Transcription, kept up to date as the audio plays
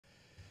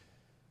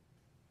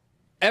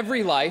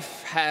Every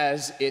life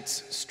has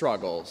its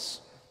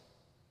struggles.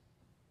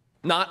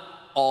 Not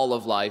all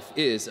of life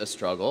is a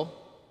struggle,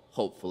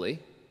 hopefully,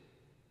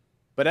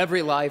 but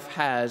every life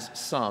has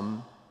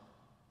some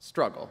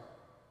struggle.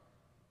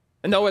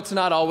 And though it's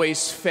not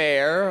always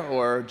fair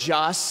or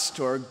just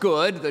or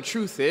good, the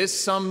truth is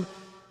some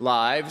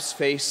lives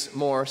face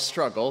more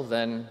struggle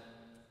than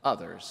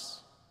others.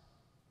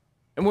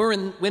 And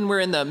when we're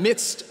in the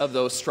midst of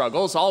those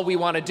struggles, all we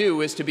want to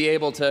do is to be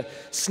able to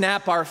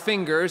snap our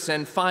fingers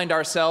and find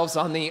ourselves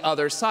on the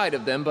other side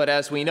of them. But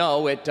as we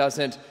know, it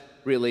doesn't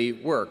really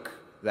work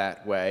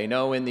that way.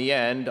 No, in the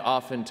end,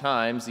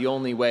 oftentimes the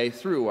only way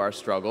through our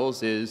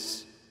struggles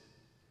is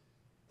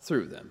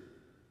through them.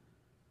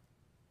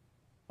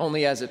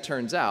 Only as it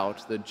turns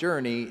out, the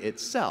journey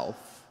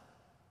itself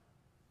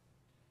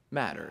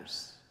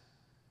matters.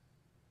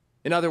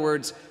 In other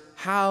words,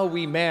 how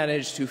we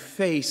manage to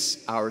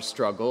face our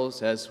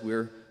struggles as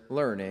we're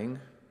learning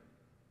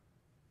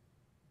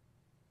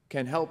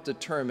can help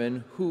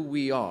determine who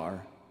we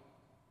are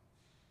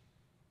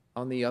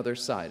on the other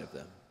side of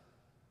them.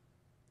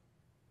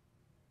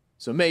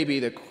 So maybe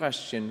the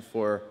question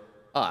for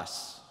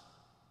us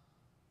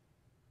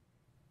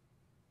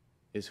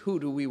is, who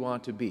do we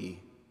want to be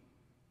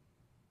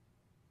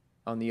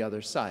on the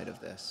other side of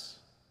this?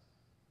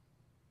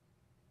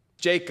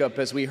 Jacob,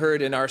 as we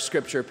heard in our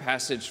scripture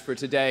passage for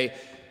today,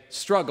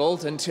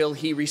 struggled until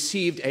he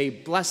received a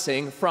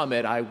blessing from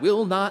it. I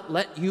will not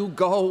let you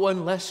go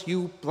unless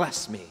you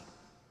bless me.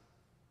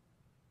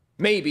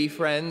 Maybe,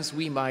 friends,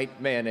 we might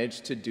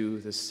manage to do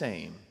the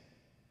same.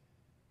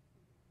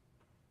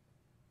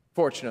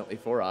 Fortunately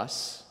for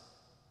us,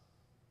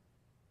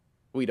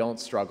 we don't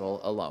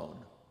struggle alone.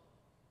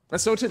 And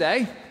so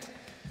today,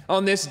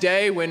 on this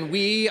day when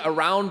we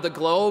around the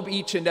globe,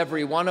 each and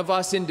every one of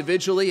us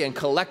individually and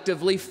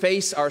collectively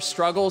face our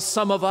struggles,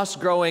 some of us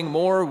growing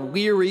more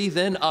weary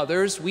than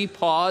others, we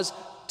pause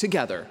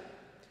together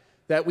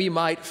that we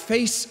might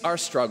face our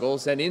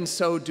struggles and in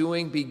so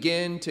doing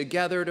begin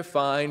together to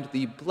find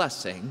the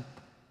blessing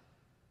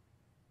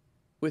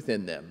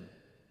within them.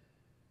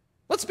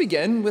 Let's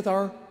begin with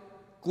our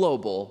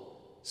global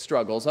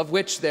struggles, of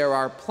which there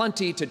are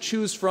plenty to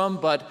choose from,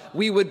 but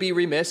we would be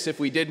remiss if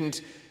we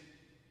didn't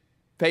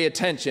pay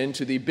attention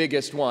to the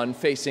biggest one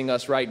facing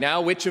us right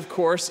now, which of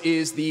course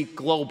is the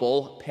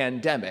global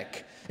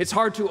pandemic. It's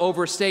hard to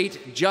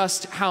overstate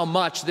just how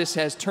much this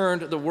has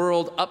turned the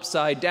world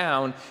upside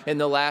down in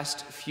the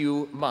last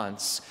few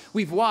months.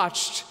 We've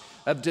watched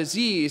a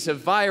disease, a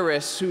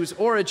virus whose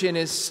origin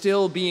is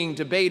still being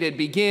debated,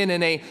 begin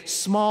in a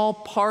small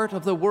part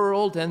of the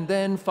world and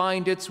then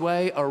find its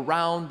way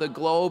around the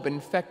globe,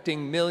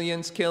 infecting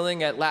millions,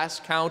 killing at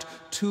last count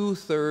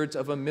 2/3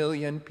 of a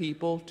million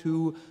people,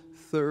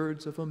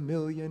 2/3 of a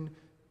million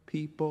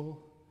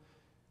people,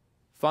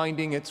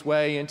 finding its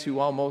way into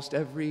almost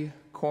every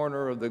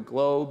corner of the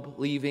globe,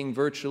 leaving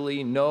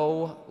virtually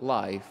no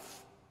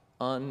life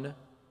unchanged.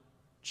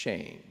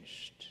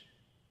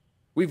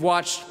 We've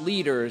watched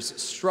leaders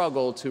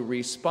struggle to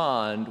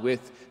respond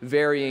with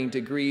varying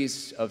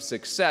degrees of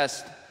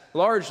success,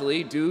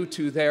 largely due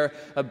to their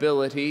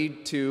ability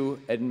to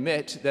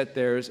admit that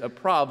there's a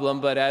problem,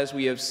 but as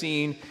we have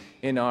seen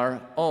in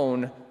our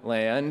own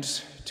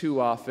land, too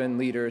often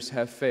leaders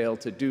have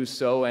failed to do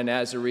so, and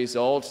as a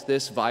result,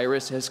 this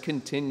virus has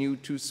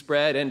continued to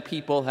spread and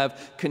people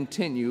have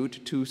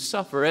continued to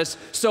suffer. As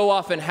so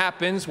often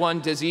happens, one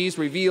disease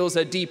reveals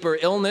a deeper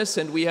illness,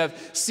 and we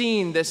have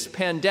seen this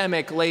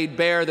pandemic laid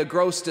bare the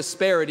gross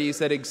disparities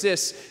that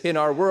exist in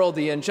our world,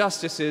 the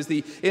injustices,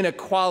 the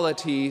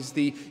inequalities,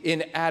 the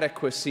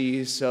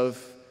inadequacies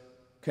of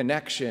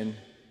connection,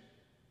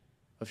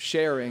 of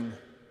sharing,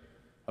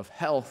 of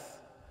health,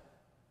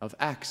 of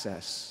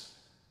access,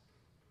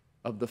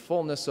 of the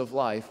fullness of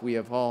life we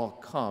have all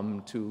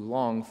come to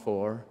long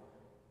for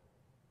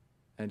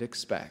and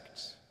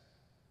expect.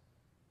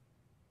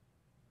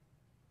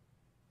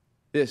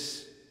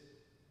 This,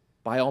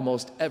 by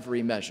almost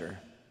every measure,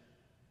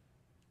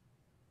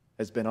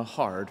 has been a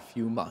hard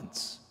few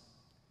months.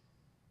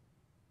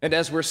 And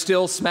as we're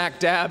still smack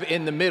dab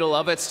in the middle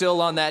of it,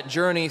 still on that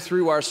journey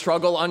through our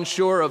struggle,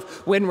 unsure of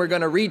when we're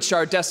going to reach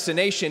our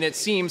destination, it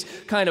seems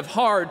kind of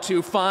hard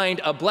to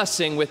find a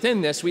blessing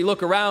within this. We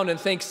look around and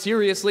think,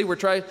 seriously, we're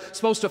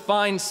supposed to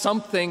find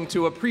something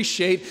to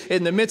appreciate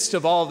in the midst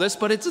of all this,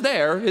 but it's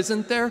there,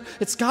 isn't there?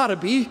 It's got to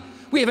be.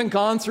 We haven't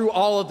gone through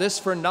all of this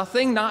for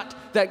nothing, not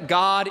that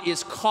God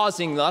is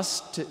causing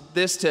us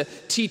to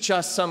teach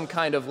us some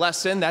kind of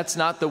lesson. That's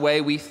not the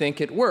way we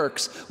think it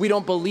works. We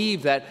don't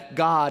believe that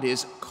God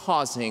is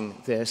causing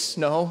this.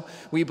 No,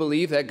 we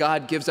believe that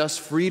God gives us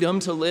freedom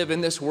to live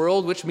in this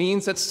world, which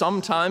means that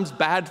sometimes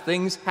bad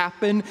things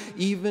happen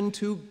even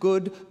to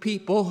good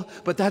people.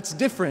 But that's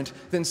different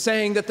than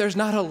saying that there's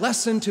not a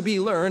lesson to be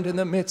learned in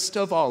the midst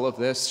of all of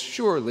this.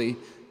 Surely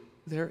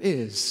there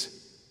is.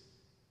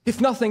 If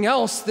nothing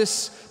else,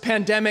 this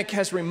pandemic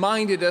has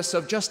reminded us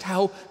of just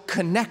how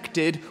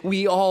connected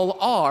we all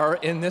are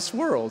in this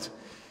world.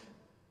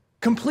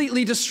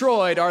 Completely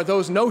destroyed are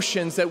those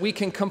notions that we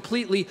can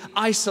completely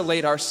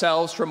isolate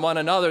ourselves from one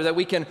another, that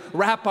we can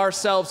wrap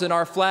ourselves in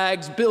our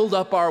flags, build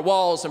up our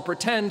walls, and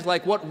pretend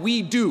like what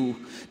we do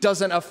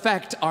doesn't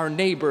affect our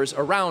neighbors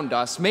around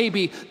us.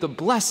 Maybe the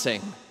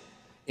blessing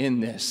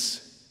in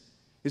this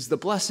is the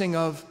blessing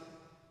of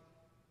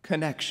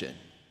connection.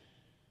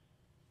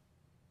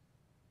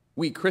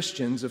 We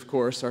Christians, of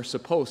course, are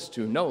supposed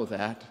to know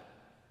that,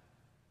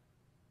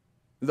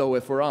 though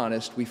if we're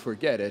honest, we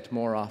forget it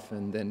more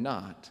often than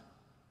not.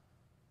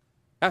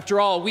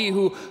 After all, we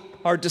who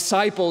are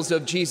disciples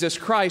of Jesus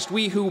Christ,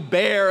 we who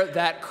bear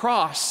that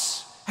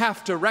cross,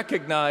 have to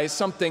recognize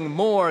something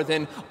more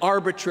than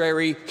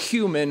arbitrary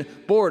human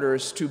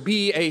borders. To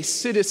be a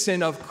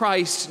citizen of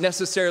Christ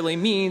necessarily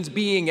means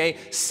being a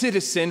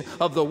citizen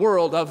of the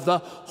world, of the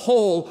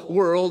whole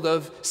world,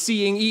 of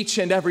seeing each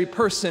and every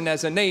person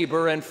as a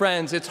neighbor. And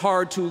friends, it's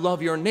hard to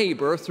love your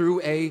neighbor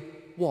through a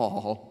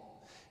wall.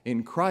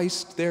 In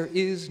Christ there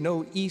is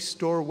no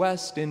east or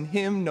west, in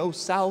him no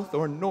south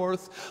or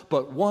north,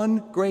 but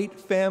one great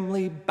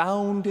family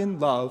bound in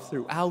love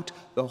throughout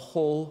the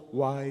whole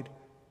wide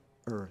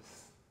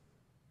earth.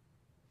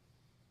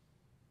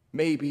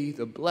 Maybe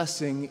the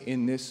blessing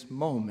in this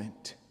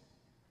moment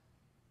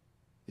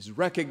is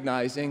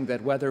recognizing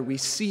that whether we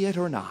see it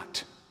or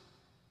not,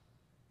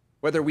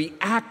 whether we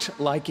act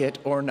like it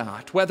or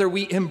not, whether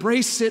we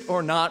embrace it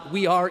or not,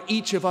 we are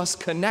each of us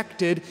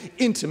connected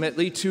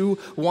intimately to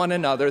one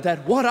another,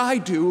 that what I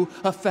do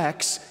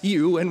affects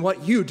you and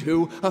what you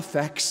do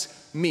affects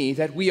me,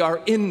 that we are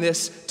in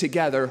this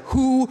together.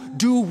 Who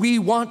do we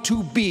want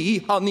to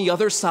be on the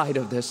other side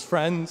of this,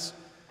 friends?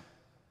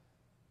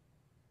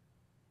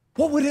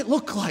 What would it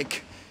look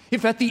like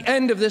if at the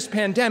end of this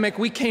pandemic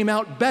we came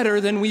out better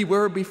than we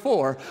were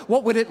before?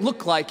 What would it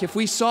look like if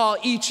we saw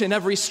each and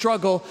every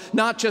struggle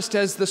not just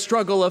as the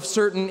struggle of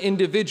certain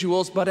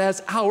individuals, but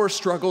as our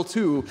struggle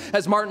too?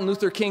 As Martin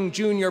Luther King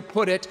Jr.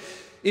 put it,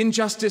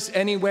 injustice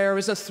anywhere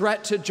is a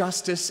threat to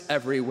justice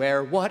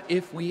everywhere. What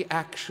if we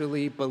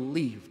actually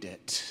believed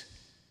it?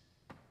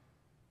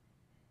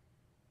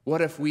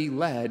 What if we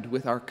led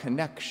with our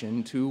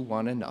connection to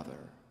one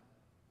another?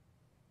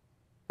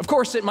 Of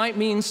course, it might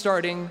mean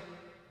starting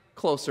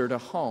closer to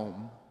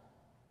home.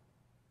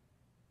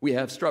 We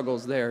have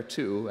struggles there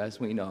too, as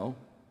we know.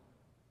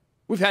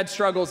 We've had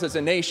struggles as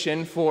a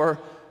nation for,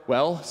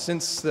 well,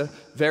 since the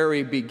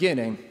very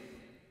beginning.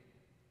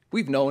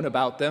 We've known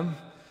about them.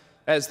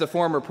 As the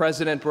former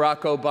President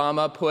Barack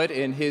Obama put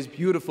in his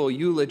beautiful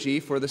eulogy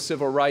for the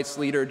civil rights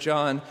leader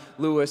John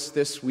Lewis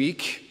this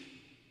week,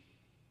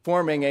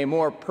 forming a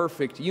more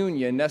perfect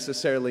union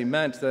necessarily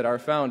meant that our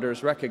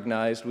founders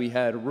recognized we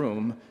had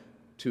room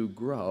to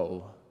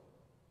grow.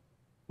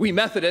 We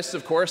Methodists,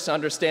 of course,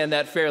 understand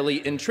that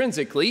fairly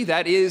intrinsically.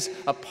 That is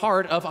a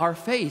part of our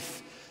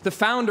faith. The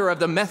founder of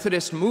the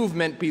Methodist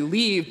movement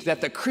believed that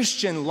the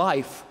Christian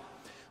life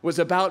was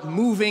about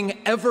moving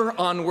ever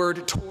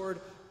onward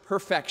toward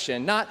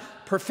perfection. Not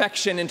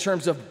perfection in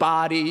terms of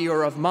body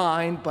or of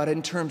mind, but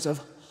in terms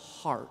of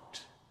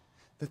heart.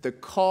 That the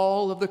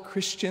call of the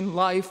Christian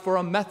life for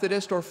a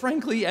Methodist, or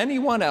frankly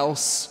anyone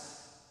else,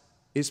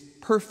 is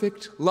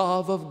perfect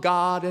love of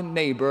God and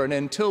neighbor, and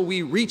until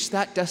we reach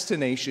that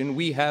destination,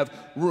 we have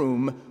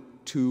room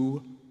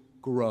to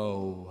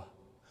grow.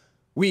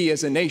 We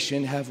as a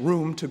nation have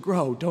room to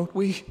grow, don't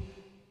we?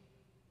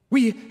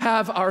 We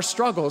have our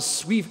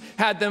struggles. We've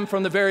had them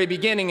from the very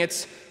beginning.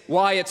 It's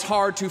why it's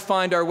hard to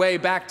find our way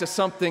back to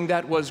something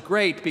that was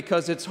great,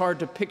 because it's hard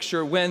to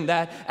picture when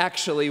that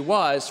actually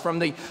was. From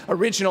the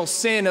original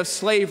sin of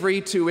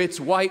slavery to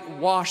its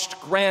whitewashed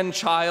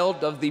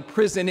grandchild of the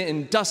prison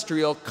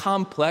industrial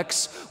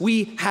complex,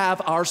 we have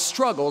our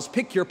struggles.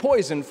 Pick your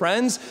poison,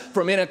 friends.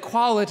 From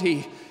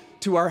inequality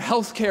to our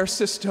healthcare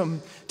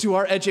system, to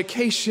our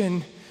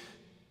education,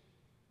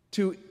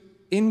 to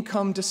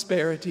income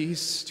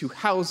disparities, to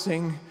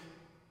housing,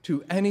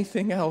 to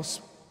anything else.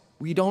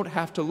 We don't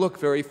have to look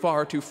very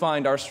far to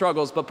find our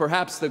struggles, but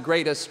perhaps the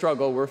greatest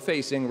struggle we're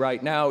facing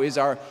right now is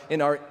our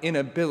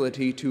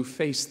inability to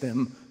face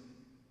them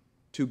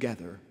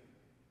together.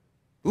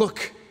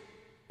 Look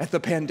at the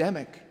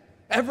pandemic.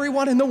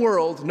 Everyone in the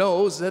world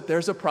knows that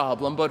there's a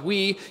problem, but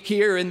we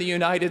here in the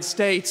United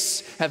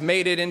States have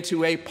made it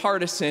into a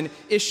partisan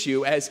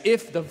issue, as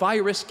if the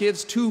virus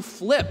gives two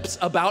flips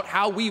about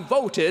how we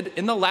voted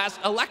in the last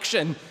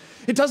election.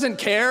 It doesn't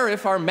care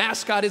if our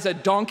mascot is a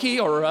donkey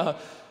or a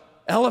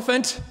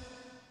elephant.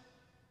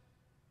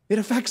 It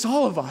affects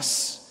all of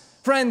us.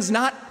 Friends,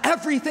 not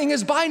everything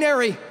is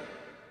binary.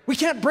 We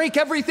can't break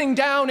everything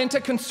down into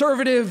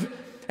conservative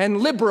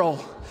and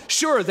liberal.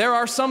 Sure, there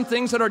are some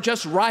things that are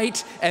just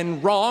right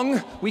and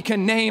wrong. We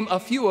can name a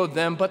few of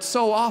them, but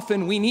so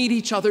often we need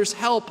each other's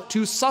help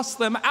to suss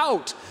them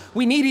out.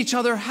 We need each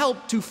other's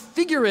help to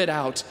figure it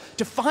out,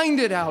 to find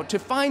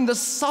the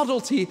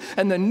subtlety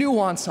and the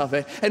nuance of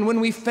it. And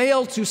when we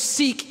fail to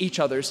seek each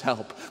other's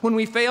help, when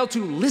we fail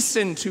to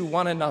listen to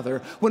one another,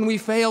 when we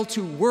fail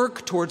to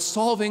work towards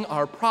solving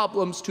our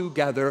problems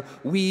together,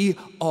 we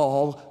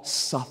all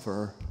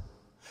suffer.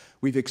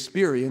 We've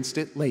experienced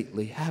it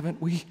lately, haven't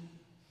we?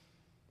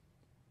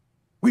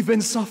 We've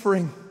been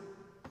suffering.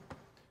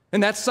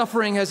 And that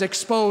suffering has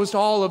exposed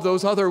all of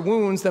those other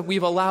wounds that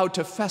we've allowed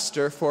to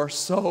fester for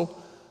so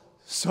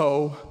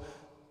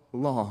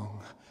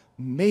long.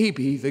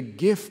 Maybe the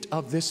gift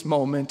of this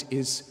moment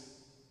is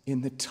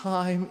in the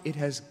time it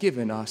has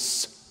given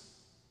us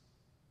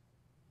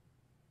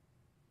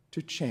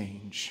to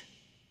change.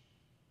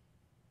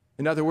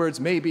 In other words,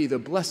 maybe the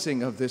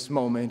blessing of this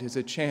moment is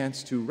a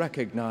chance to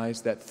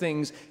recognize that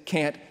things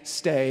can't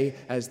stay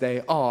as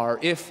they are.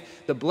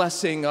 If the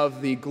blessing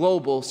of the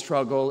global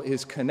struggle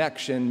is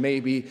connection,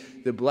 maybe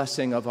the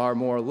blessing of our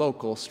more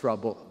local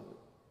struggle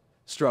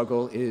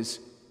is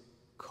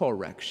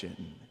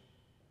correction.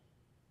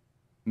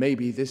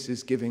 Maybe this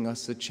is giving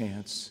us a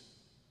chance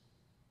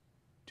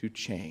to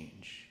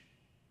change.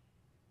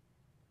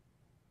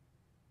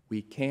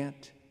 We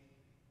can't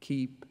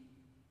keep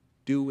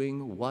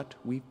doing what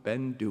we've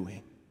been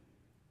doing.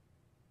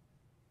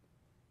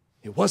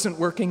 It wasn't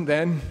working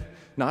then,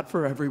 not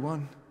for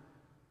everyone.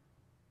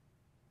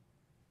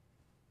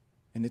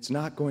 And it's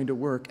not going to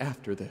work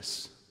after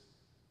this.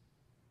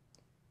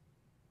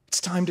 It's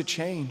time to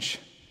change.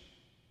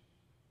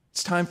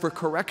 It's time for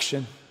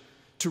correction,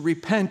 to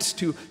repent,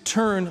 to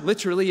turn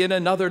literally in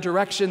another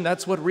direction.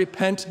 That's what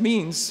repent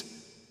means.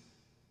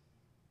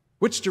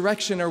 Which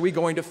direction are we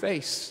going to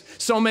face?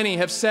 So many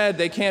have said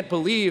they can't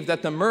believe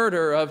that the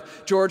murder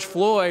of George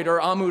Floyd or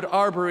Ahmaud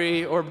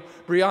Arbery or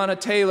Breonna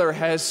Taylor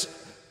has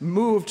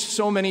moved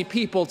so many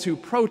people to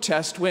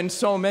protest when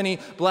so many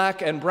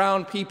black and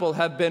brown people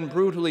have been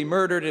brutally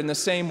murdered in the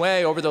same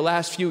way over the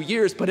last few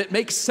years. But it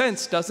makes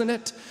sense, doesn't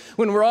it?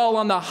 When we're all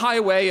on the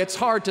highway, it's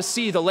hard to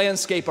see the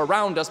landscape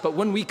around us, but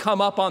when we come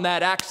up on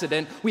that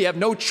accident, we have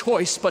no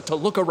choice but to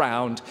look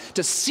around,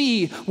 to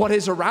see what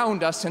is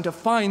around us and to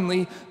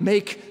finally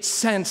make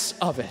sense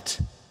of it.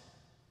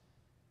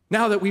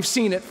 Now that we've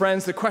seen it,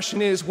 friends, the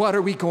question is, what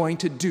are we going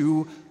to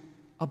do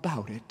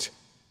about it?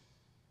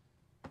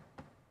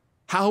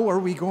 How are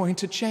we going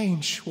to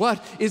change?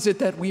 What is it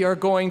that we are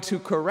going to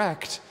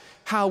correct?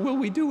 How will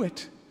we do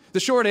it?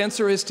 The short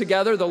answer is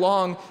together. The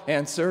long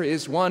answer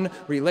is one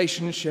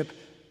relationship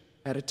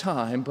at a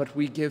time, but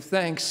we give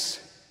thanks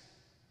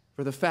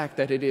for the fact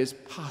that it is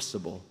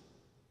possible.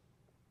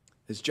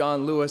 As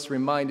John Lewis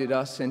reminded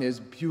us in his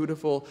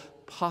beautiful,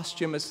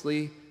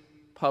 posthumously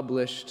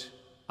published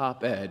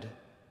op-ed,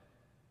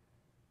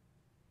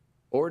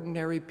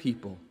 ordinary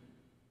people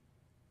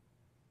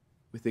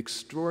with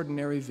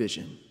extraordinary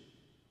vision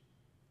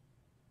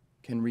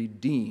can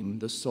redeem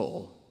the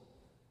soul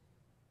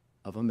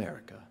of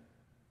America.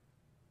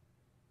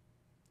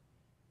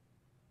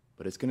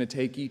 But it's going to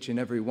take each and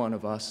every one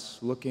of us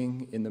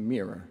looking in the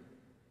mirror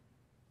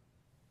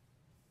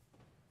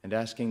and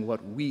asking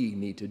what we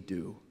need to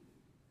do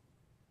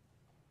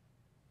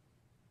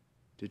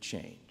to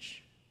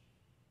change.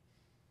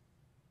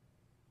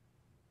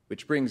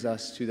 Which brings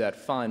us to that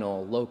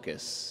final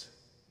locus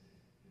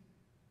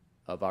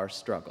of our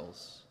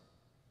struggles.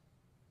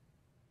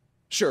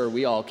 Sure,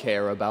 we all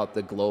care about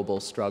the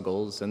global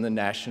struggles and the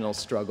national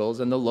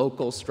struggles and the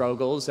local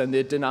struggles and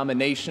the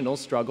denominational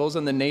struggles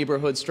and the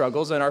neighborhood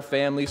struggles and our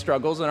family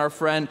struggles and our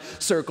friend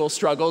circle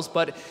struggles,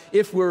 but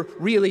if we're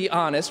really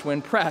honest,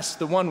 when pressed,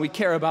 the one we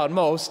care about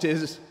most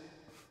is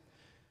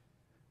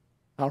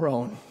our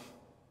own.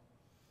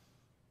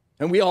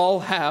 And we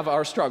all have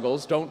our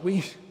struggles, don't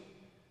we?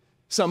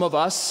 Some of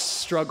us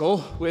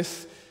struggle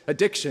with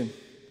addiction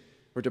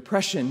or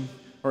depression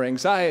or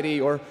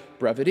anxiety or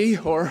brevity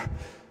or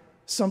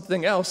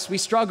something else. We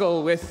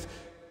struggle with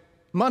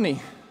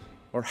money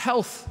or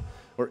health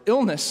or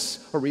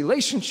illness or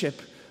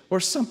relationship or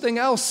something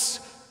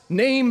else.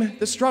 Name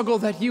the struggle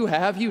that you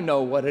have, you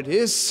know what it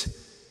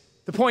is.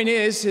 The point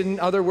is, in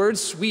other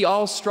words, we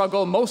all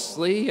struggle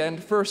mostly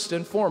and first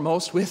and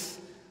foremost with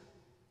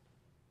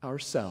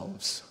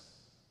ourselves.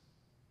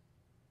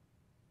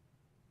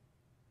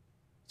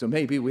 So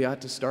maybe we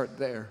ought to start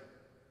there.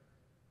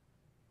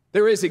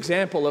 There is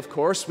example, of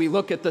course. We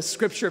look at the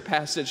scripture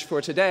passage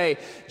for today.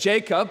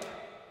 Jacob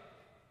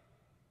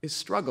is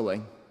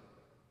struggling.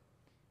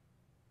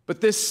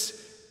 But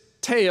this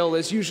tale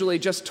is usually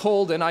just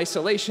told in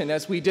isolation,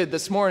 as we did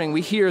this morning.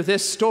 We hear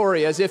this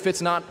story as if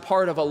it's not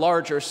part of a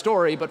larger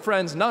story. But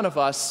friends, none of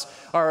us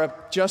are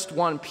just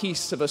one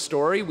piece of a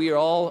story. We are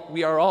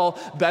all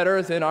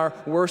better than our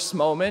worst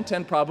moment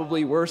and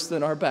probably worse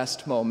than our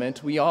best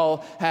moment. We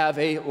all have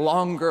a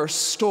longer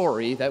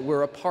story that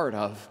we're a part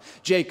of.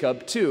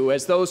 Jacob, too,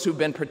 as those who've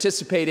been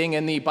participating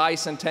in the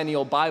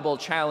Bicentennial Bible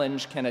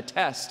Challenge can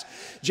attest.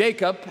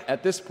 Jacob,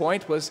 at this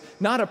point, was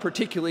not a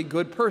particularly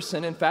good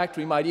person. In fact,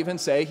 we might even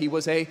say he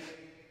was a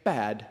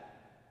bad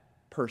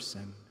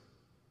person.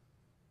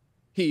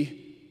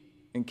 He,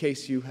 in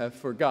case you have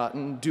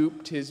forgotten,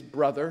 duped his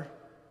brother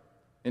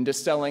into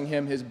selling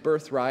him his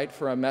birthright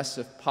for a mess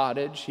of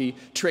pottage. He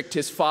tricked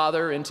his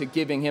father into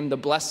giving him the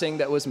blessing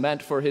that was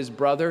meant for his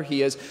brother. He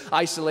has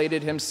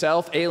isolated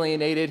himself,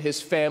 alienated his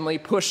family,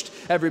 pushed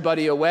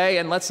everybody away.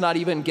 And let's not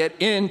even get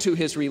into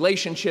his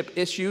relationship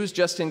issues.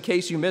 Just in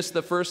case you missed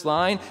the first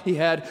line, he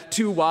had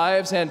 2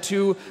 wives and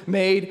 2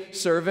 maid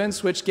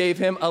servants, which gave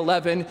him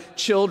 11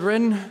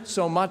 children.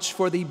 So much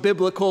for the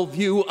biblical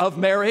view of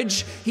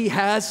marriage. He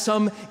has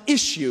some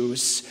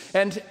issues.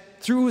 And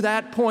through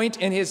that point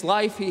in his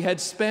life, he had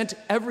spent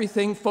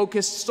everything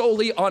focused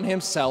solely on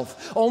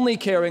himself, only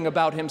caring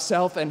about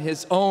himself and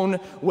his own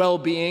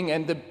well-being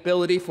and the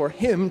ability for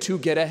him to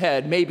get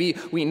ahead. Maybe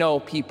we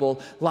know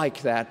people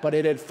like that, but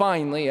it had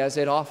finally, as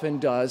it often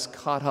does,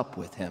 caught up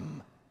with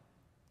him.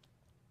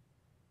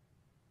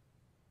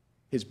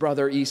 His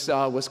brother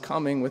Esau was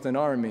coming with an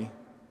army,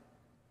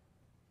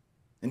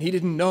 and he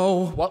didn't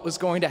know what was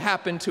going to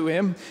happen to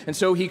him. And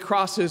so he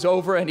crosses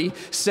over and he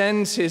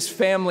sends his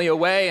family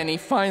away, and he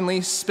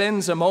finally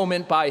spends a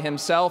moment by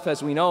himself.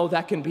 As we know,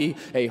 that can be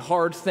a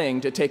hard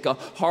thing, to take a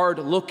hard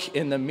look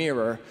in the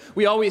mirror.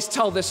 We always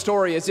tell this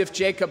story as if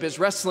Jacob is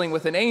wrestling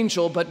with an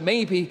angel, but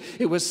maybe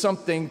it was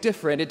something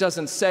different. It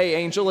doesn't say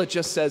angel, it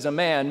just says a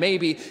man.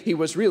 Maybe he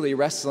was really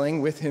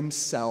wrestling with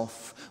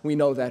himself. We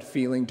know that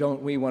feeling,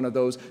 don't we? One of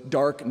those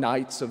dark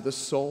nights of the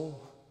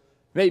soul.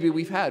 Maybe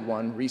we've had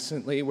one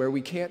recently where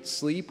we can't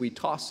sleep, we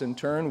toss and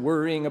turn,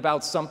 worrying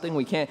about something,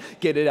 we can't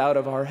get it out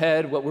of our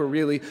head. What we're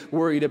really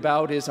worried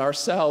about is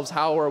ourselves.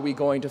 How are we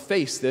going to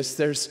face this?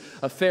 There's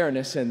a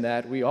fairness in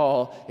that. We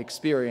all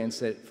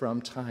experience it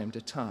from time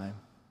to time.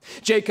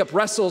 Jacob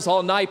wrestles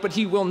all night, but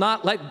he will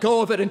not let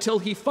go of it until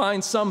he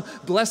finds some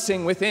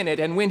blessing within it.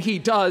 And when he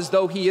does,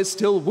 though he is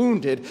still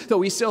wounded,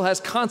 though he still has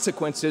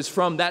consequences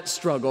from that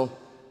struggle,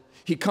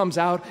 he comes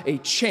out a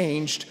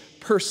changed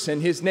person.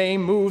 His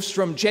name moves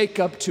from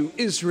Jacob to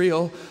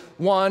Israel,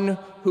 one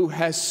who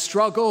has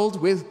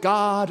struggled with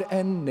God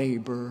and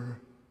neighbor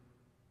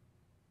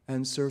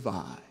and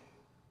survived.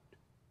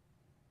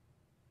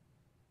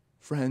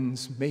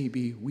 Friends,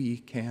 maybe we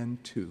can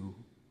too.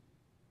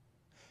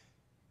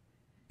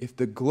 If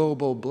the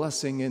global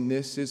blessing in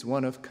this is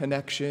one of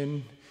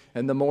connection,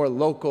 and the more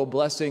local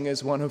blessing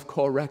is one of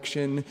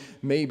correction,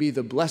 maybe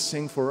the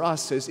blessing for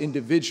us as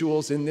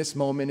individuals in this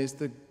moment is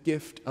the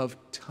gift of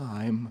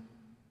time.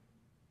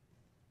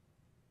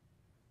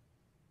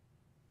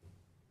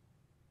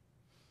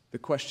 The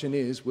question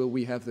is, will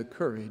we have the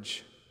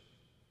courage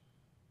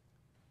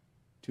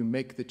to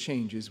make the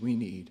changes we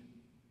need?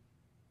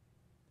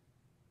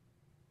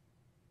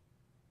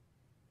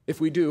 If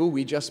we do,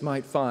 we just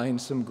might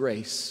find some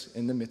grace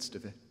in the midst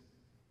of it.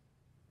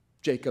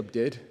 Jacob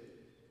did.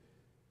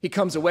 He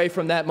comes away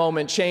from that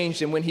moment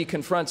changed, and when he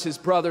confronts his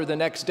brother the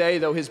next day,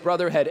 though his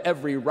brother had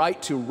every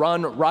right to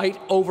run right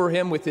over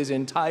him with his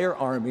entire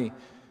army,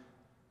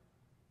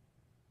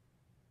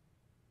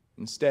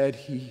 instead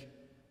he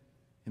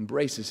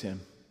embraces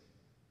him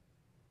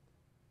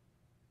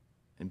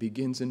and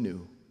begins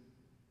anew.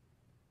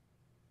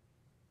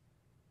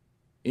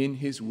 In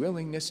his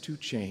willingness to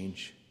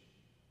change,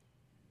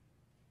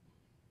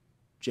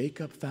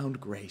 Jacob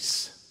found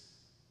grace.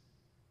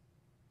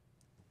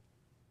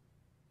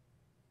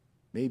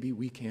 Maybe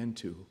we can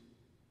too.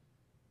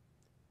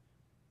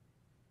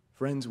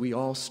 Friends, we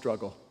all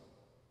struggle.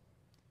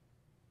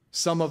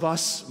 Some of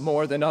us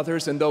more than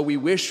others, and though we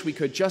wish we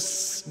could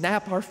just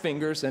snap our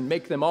fingers and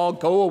make them all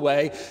go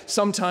away,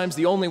 sometimes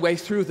the only way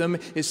through them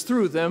is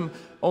through them.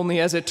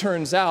 Only as it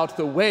turns out,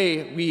 the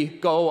way we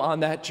go on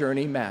that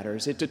journey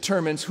matters. It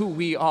determines who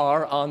we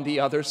are on the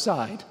other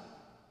side.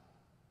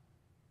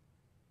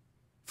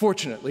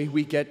 Fortunately,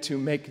 we get to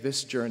make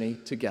this journey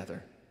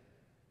together.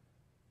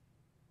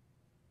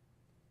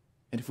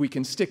 And if we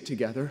can stick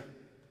together,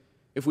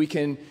 if we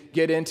can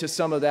get into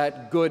some of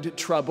that good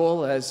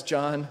trouble, as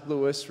John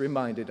Lewis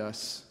reminded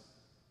us,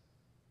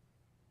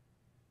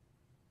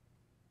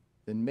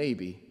 then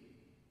maybe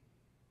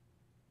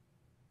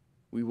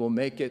we will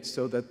make it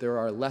so that there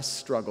are less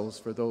struggles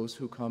for those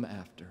who come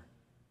after.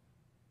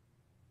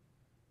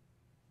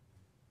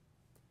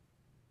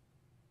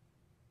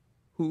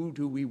 Who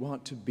do we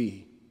want to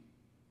be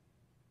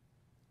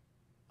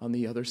on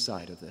the other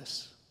side of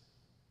this?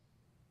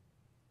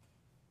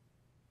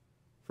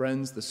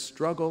 Friends, the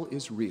struggle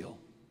is real,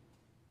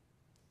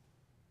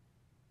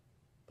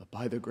 but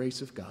by the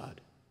grace of God,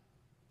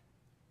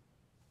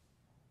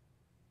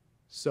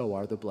 so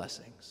are the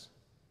blessings.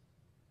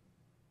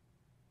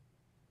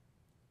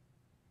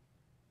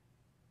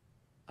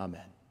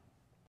 Amen.